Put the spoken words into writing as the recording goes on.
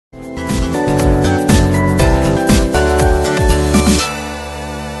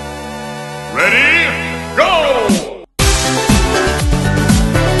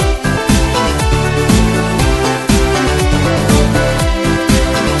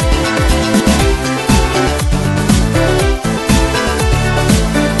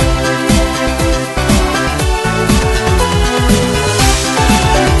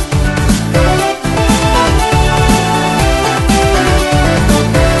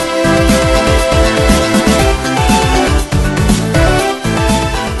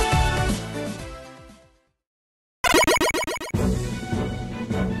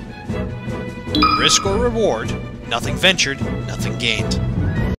reward, nothing ventured, nothing gained.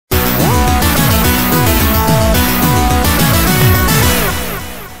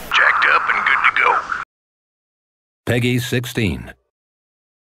 Jacked up and good to go. Peggy 16.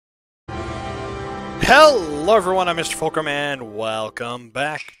 Hello everyone, I'm MrFullCrumb and welcome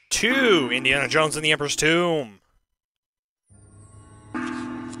back to Indiana Jones and the Emperor's Tomb.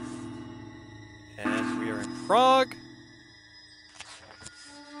 And we are in Prague.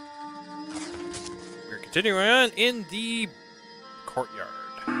 We're continuing on in the courtyard.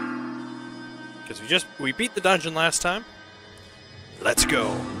 Because we beat the dungeon last time. Let's go.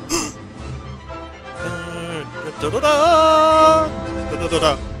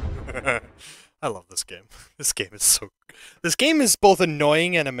 I love this game. This game is so... This game is both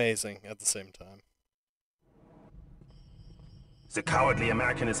annoying and amazing at the same time. The cowardly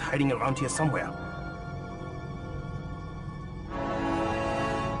American is hiding around here somewhere.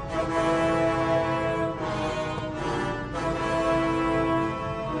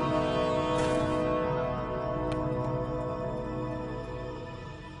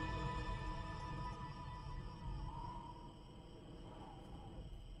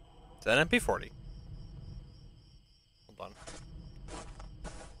 Is that MP40? Hold on.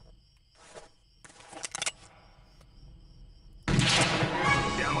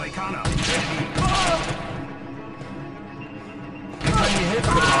 Der Amerikaner!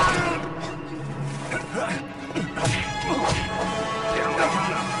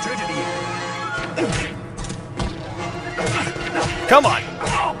 Come on!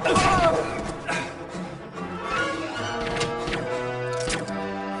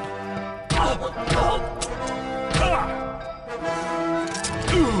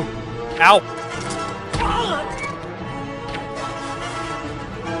 Ow!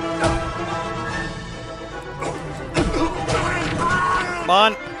 Come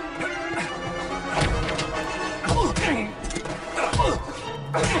on!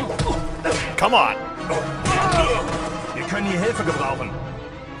 Come on! Wir können hier Hilfe gebrauchen.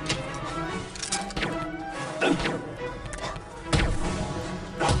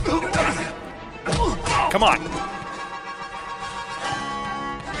 Come on!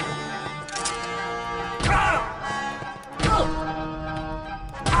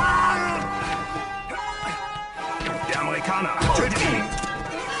 Der Amerikaner! Tötet ihn!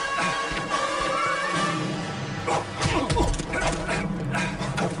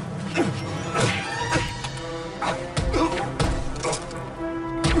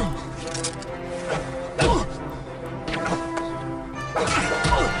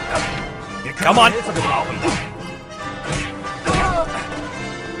 Come on!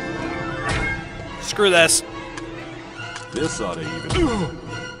 Screw this. This ought to even.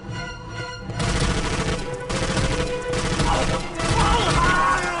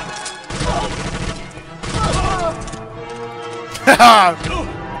 Haha!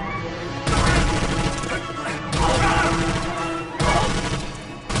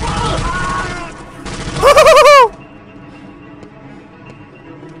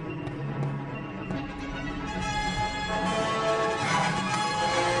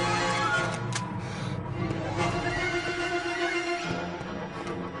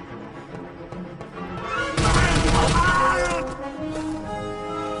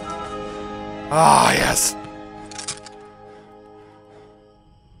 Ah, yes.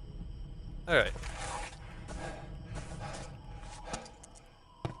 All right.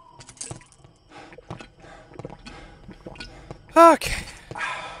 Okay.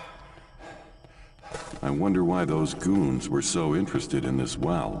 I wonder why those goons were so interested in this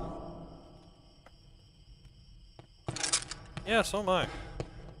well. Yeah, so am I.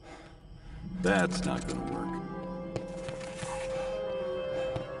 That's not gonna work.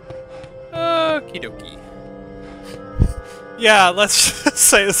 Okie dokie. Yeah, let's just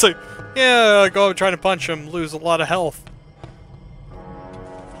say it's like, yeah, go trying to punch him, lose a lot of health.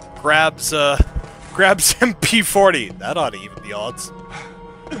 Grabs MP40. That ought to even the odds.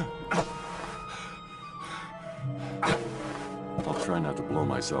 I'll try not to blow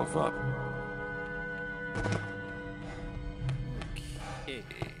myself up. Okay.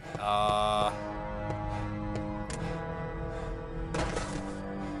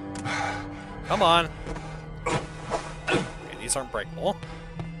 Come on. Okay, these aren't breakable.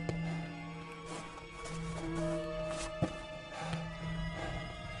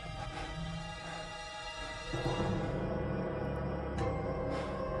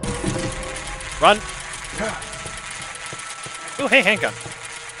 Run! Oh, hey, handgun.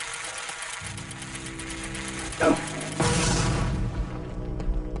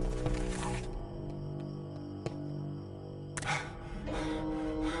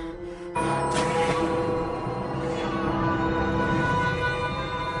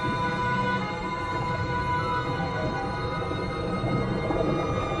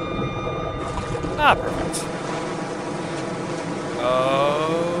 Ah, perfect.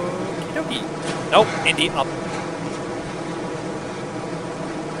 Okie dokie. Nope, Indy up.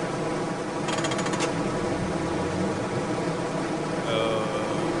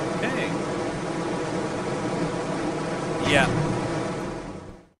 Okay. Yeah.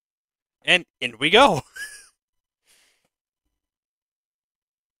 And in we go.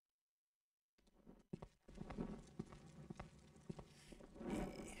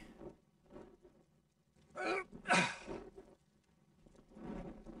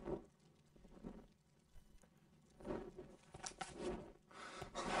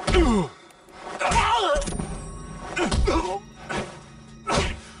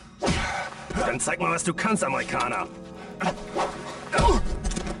 Dann zeig mal, was du kannst, Amerikaner.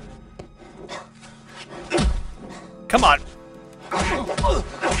 Come on.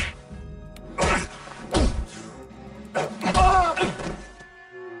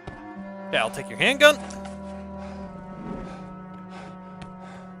 Yeah, I'll take your handgun.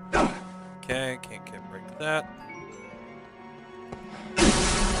 Okay, can't break that.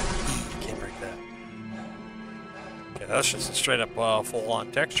 Can't break that. Okay, that's just a straight up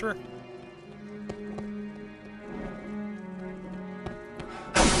full-on texture.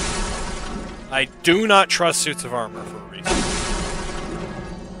 I do not trust suits of armor for a reason.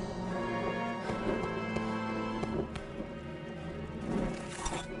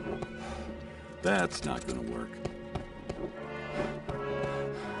 That's not gonna work.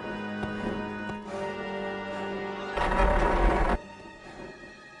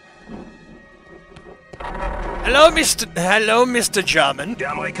 Hello, Mr. German. Der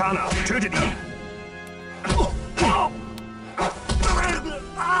Amerikaner, tötet ihn.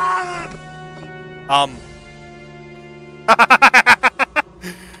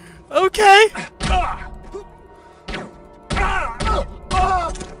 Okay.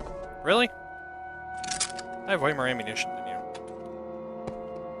 Really? I have way more ammunition than you.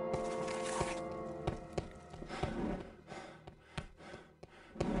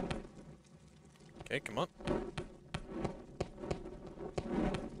 Okay, come on.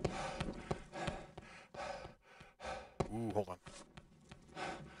 Ooh, hold on.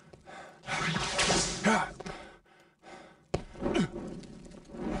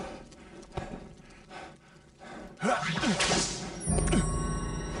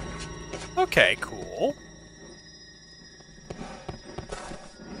 Okay, cool.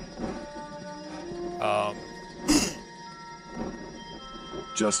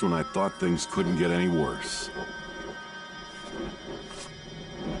 Just when I thought things couldn't get any worse.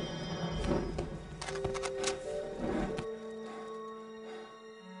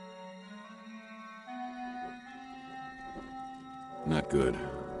 Not good.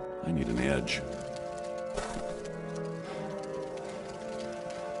 I need an edge.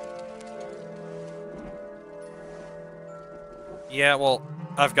 Yeah, well,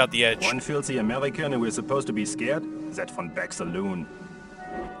 I've got the edge. One filthy American who is supposed to be scared? That von Beck Saloon.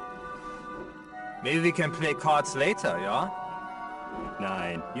 Maybe we can play cards later, yeah?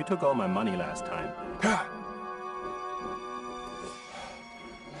 Nein, you took all my money last time. Okay.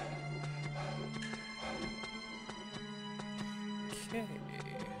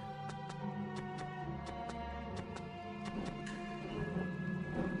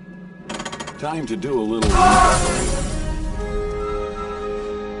 Time to do a little...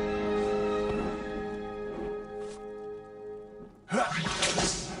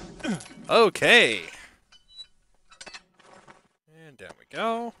 Okay. And down we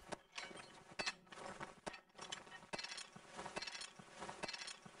go.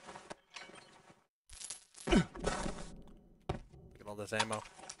 Look at all this ammo.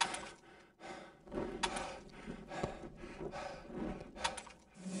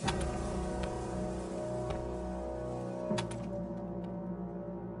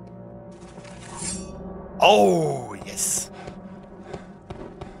 Oh, yes.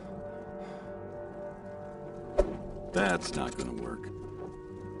 That's not gonna work.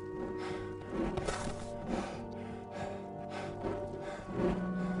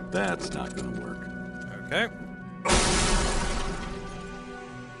 That's not gonna work. Okay.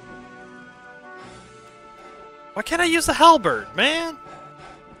 Why can't I use the halberd, man?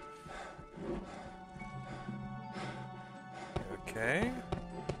 Okay.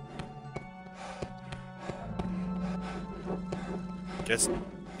 Guess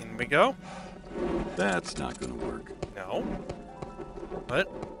in we go. That's not gonna work. No. What?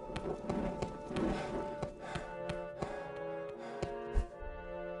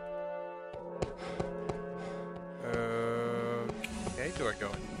 Okay, do I go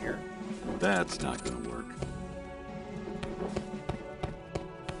in here? That's not gonna work.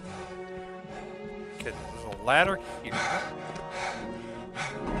 Okay, there's a ladder here.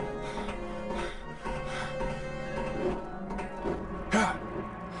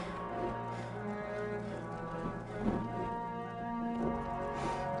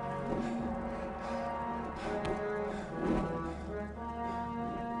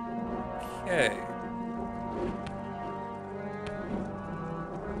 Okay.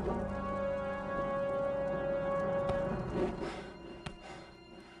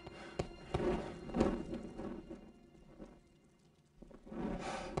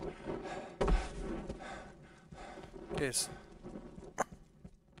 Okay,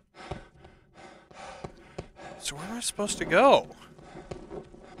 so where am I supposed to go?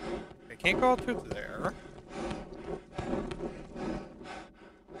 I can't go out through there.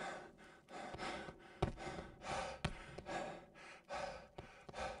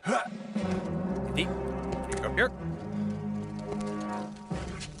 Deep. Can't go up here.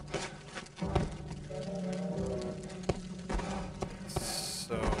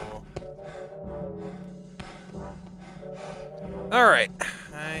 Alright,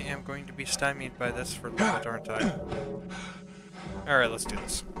 I am going to be stymied by this for a little bit, aren't I? Alright, let's do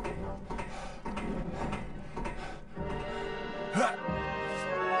this.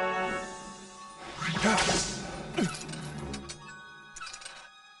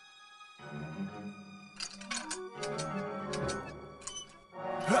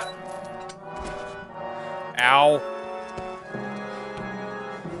 Ow.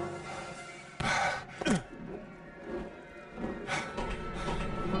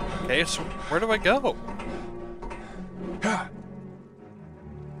 Okay, so where do I go?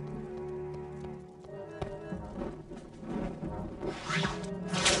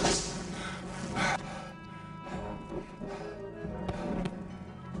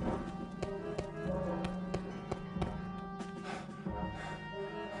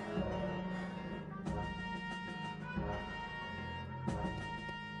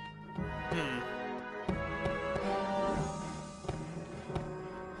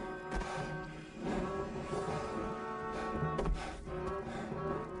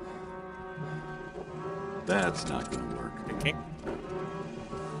 That's not gonna work. Okay.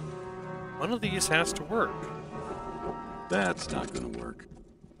 One of these has to work. That's not gonna work.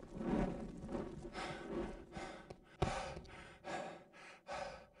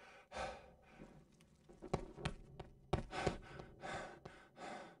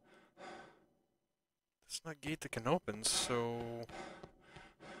 It's not a gate that can open, so...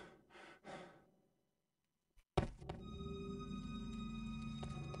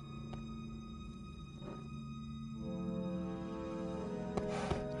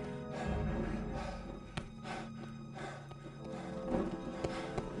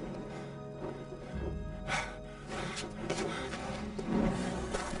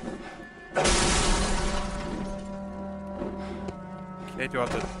 Okay, do I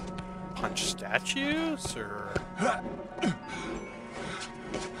have to punch statues, or...?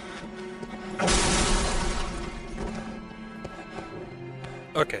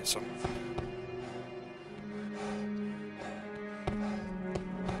 Okay, so...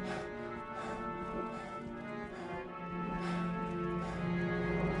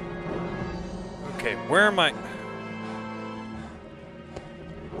 Okay, where am I?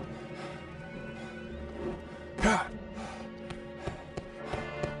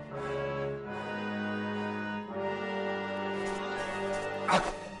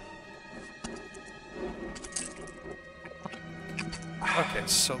 Okay,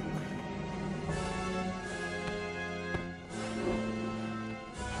 so...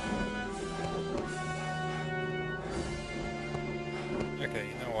 Okay,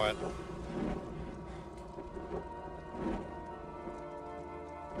 you know what?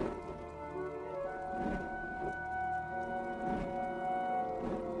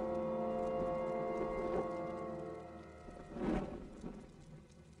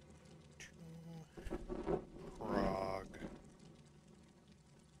 Prague.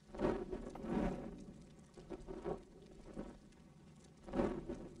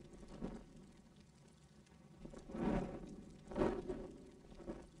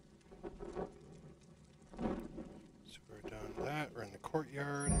 So we're done that, we're in the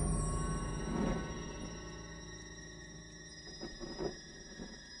courtyard.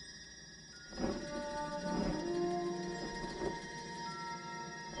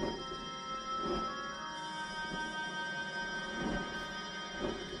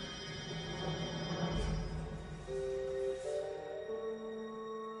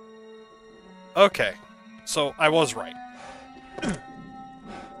 Okay, so I was right.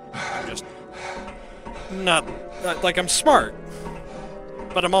 I'm just not like I'm smart,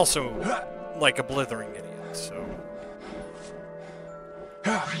 but I'm also like a blithering idiot, so...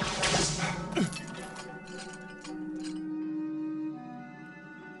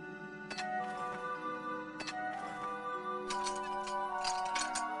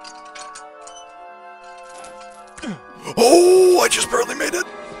 Oh, I just barely made it!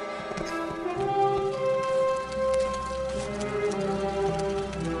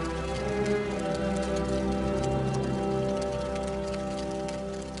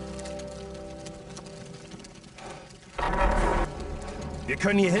 Wir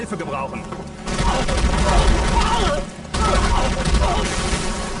können hier Hilfe gebrauchen.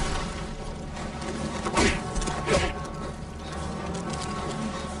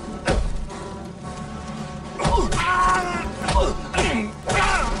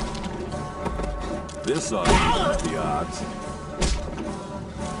 This ought to even the odds.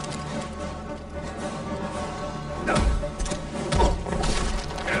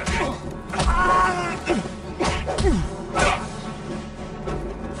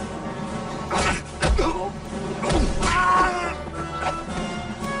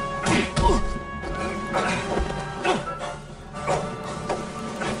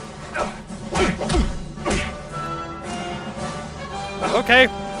 Okay.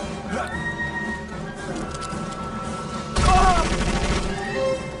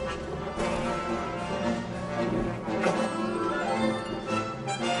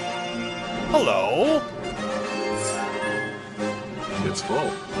 Hello. It's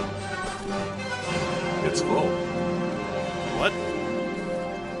full. It's full. What?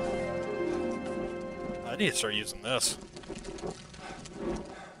 I need to start using this.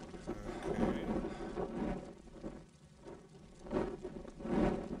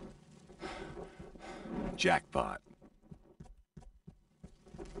 Jackpot.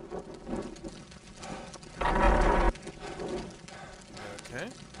 Okay.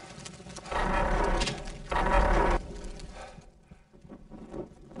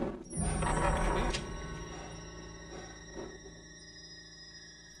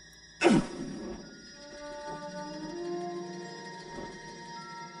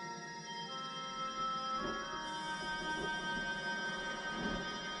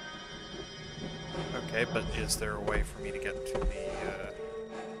 Okay, but is there a way for me to get to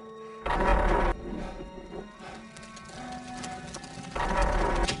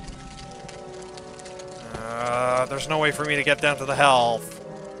the, there's no way for me to get down to the health.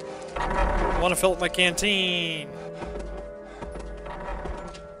 I want to fill up my canteen.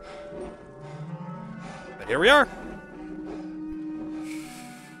 But here we are.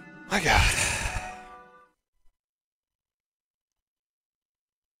 My God.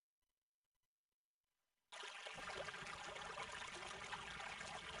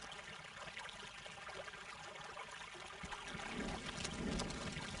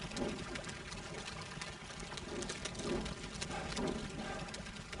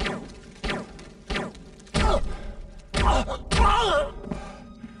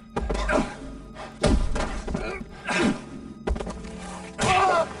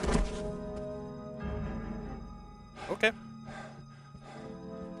 Okay.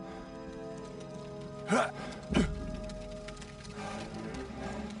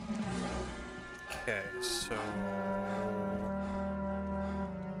 Okay, so...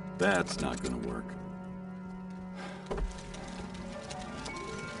 That's not gonna work.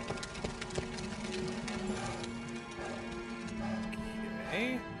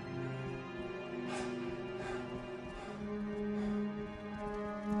 Okay.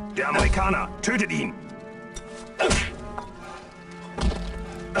 Der Amerikaner, tötet ihn!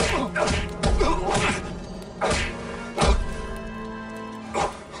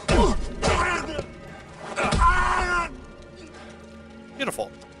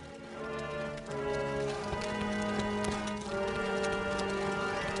 Beautiful.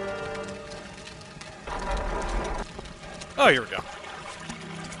 Oh, here we go.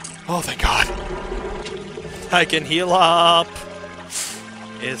 Oh, thank God. I can heal up.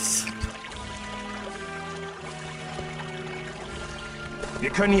 Wir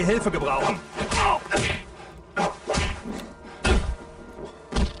können hier Hilfe gebrauchen.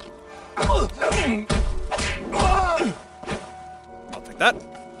 I'll take that.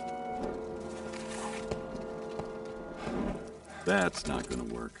 That's not gonna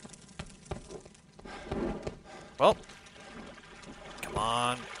work. Well, come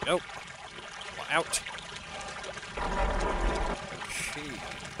on, go. Out. Okay.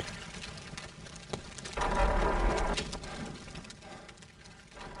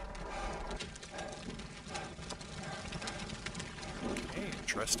 Okay,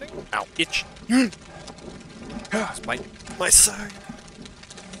 interesting. Ow, itch. It's my side.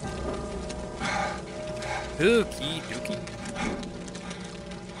 Okie dokie.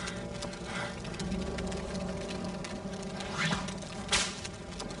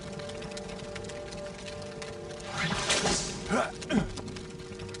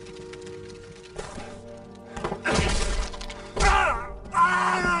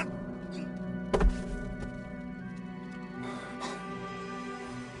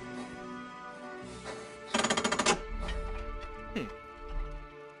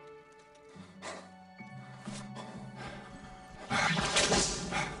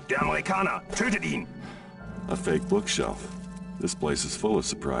 Der Amerikaner, tötet ihn! A fake bookshelf. This place is full of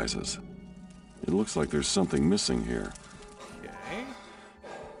surprises. It looks like there's something missing here. Okay.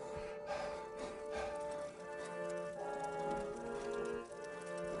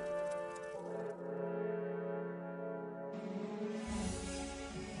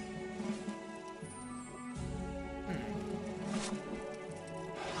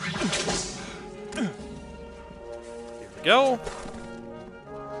 Here we go.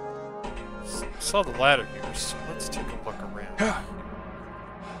 Saw the ladder here, so let's take a look around.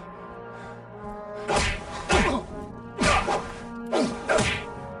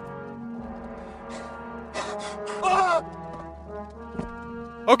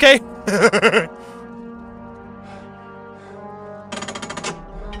 Okay.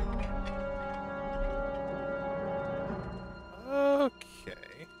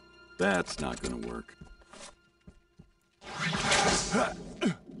 Okay. That's not gonna work.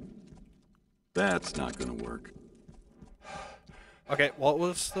 That's not gonna work. Okay, what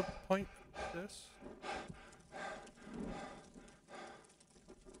was the point of this?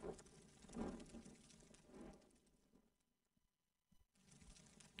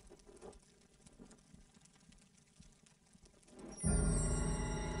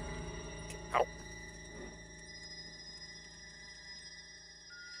 Ow.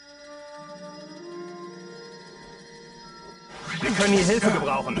 Wir können hier Hilfe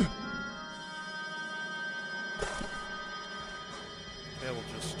gebrauchen. Okay, we'll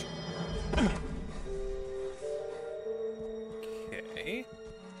just... Okay.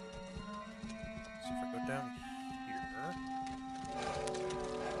 So if I go down here...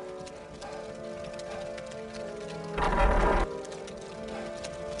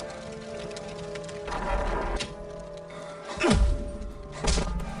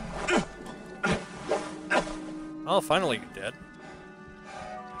 Oh, finally you're dead.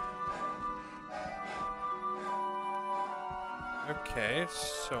 Okay,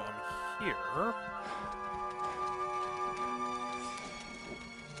 so I'm here.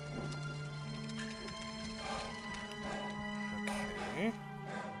 Okay.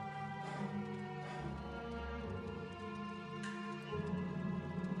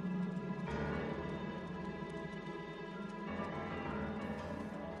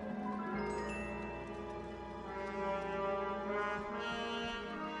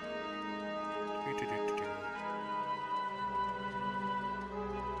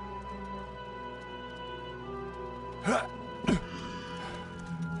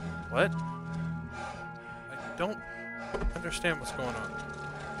 What? I don't understand what's going on.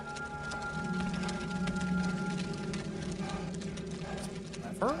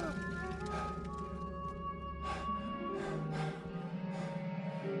 Lever?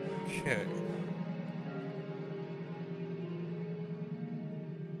 Okay.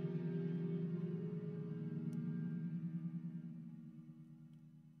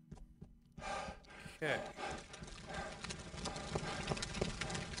 Okay.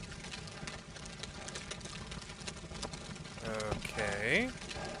 Okay.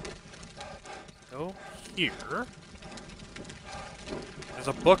 Go here. There's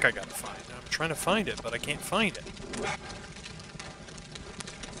a book I gotta find. I'm trying to find it, but I can't find it.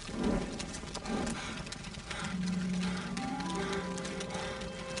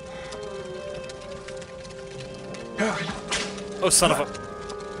 Oh, son of a...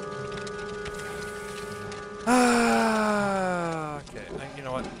 Okay, you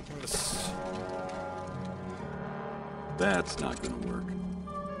know what? I'm gonna That's not gonna work.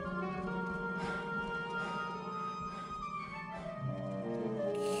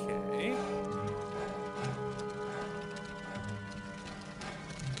 Okay.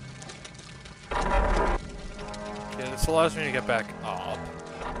 Okay, this allows me to get back up.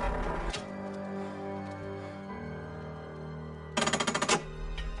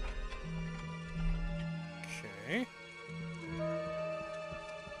 Okay.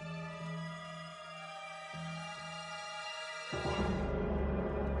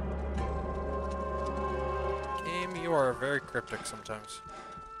 Game, you are very cryptic sometimes.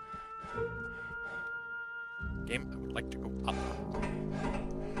 Game, I would like to go up.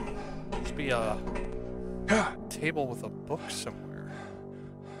 must be a table with a book somewhere.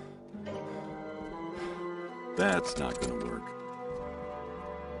 That's not gonna work.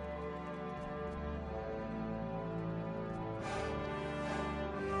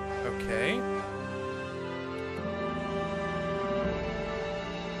 Okay.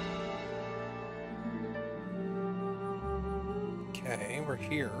 Okay, we're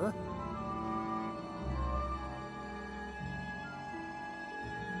here.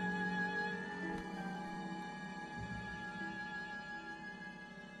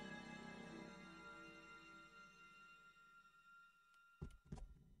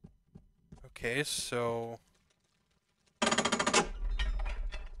 Okay, so...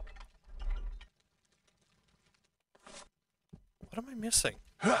 What am I missing?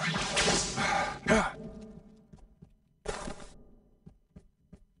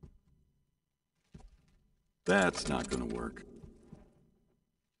 That's not gonna work.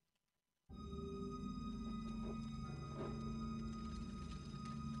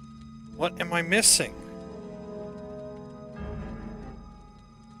 What am I missing?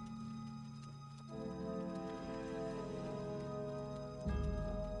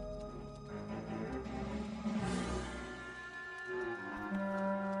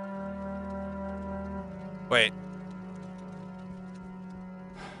 Wait.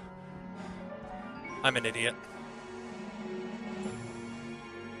 I'm an idiot.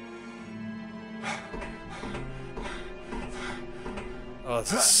 Oh,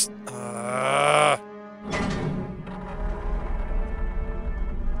 this is... Come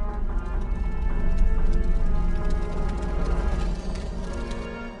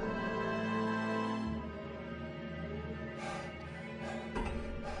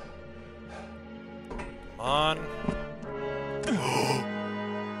on.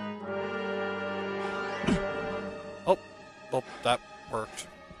 Oh, that worked.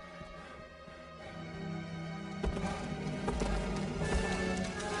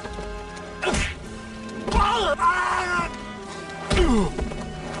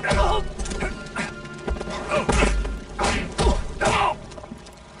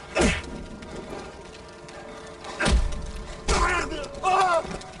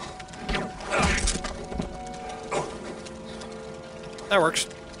 That works.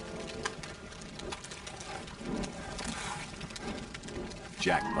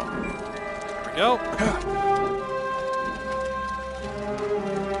 Jackpot. There we go.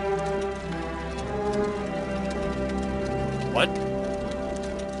 What?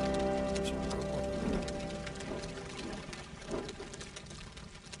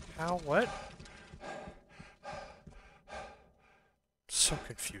 How? What? So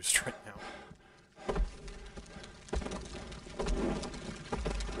confused right now.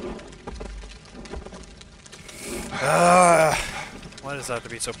 Why does that have to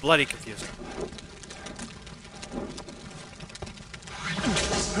be so bloody confusing?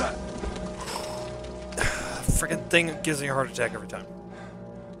 Friggin' thing gives me a heart attack every time.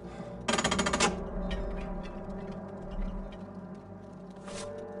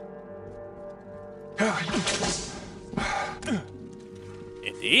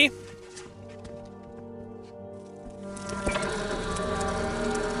 Indy?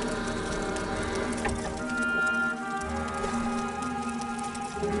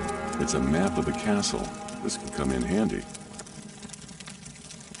 It's a map of the castle. This could come in handy.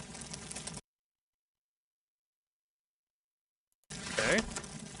 Okay.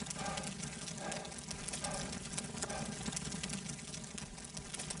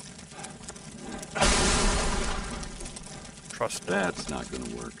 Trust me. That's not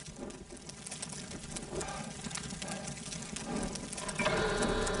gonna work.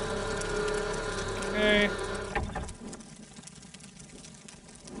 Okay.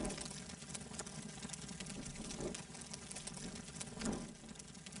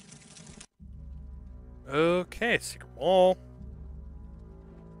 Okay, secret wall.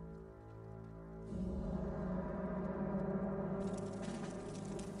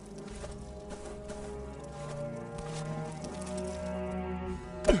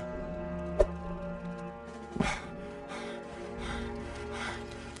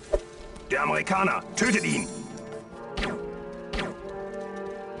 Der Amerikaner, tötet ihn!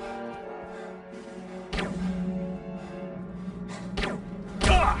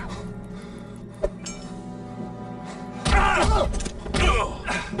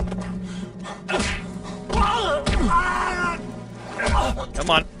 Come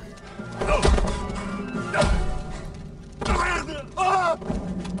on.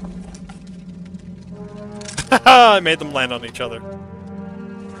 I made them land on each other.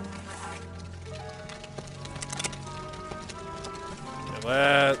 Okay,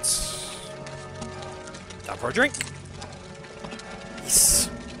 let's... for a drink. Yes.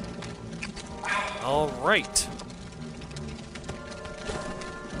 All right.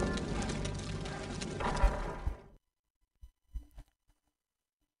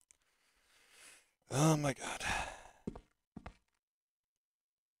 Oh my god.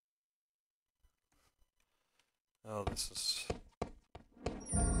 Oh, this is...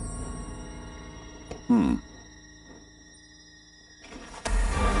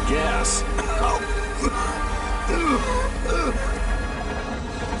 Gas.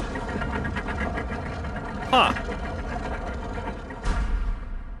 Huh.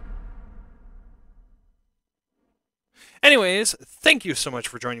 Anyways, thank you so much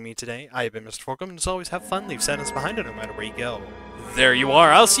for joining me today. I have been MrFullCrumb, and as always, have fun, leave sadness behind, and no matter where you go. There you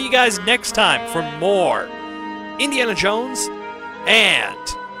are. I'll see you guys next time for more Indiana Jones and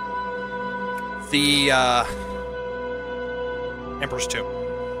the Emperor's Tomb.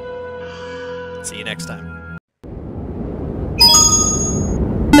 See you next time.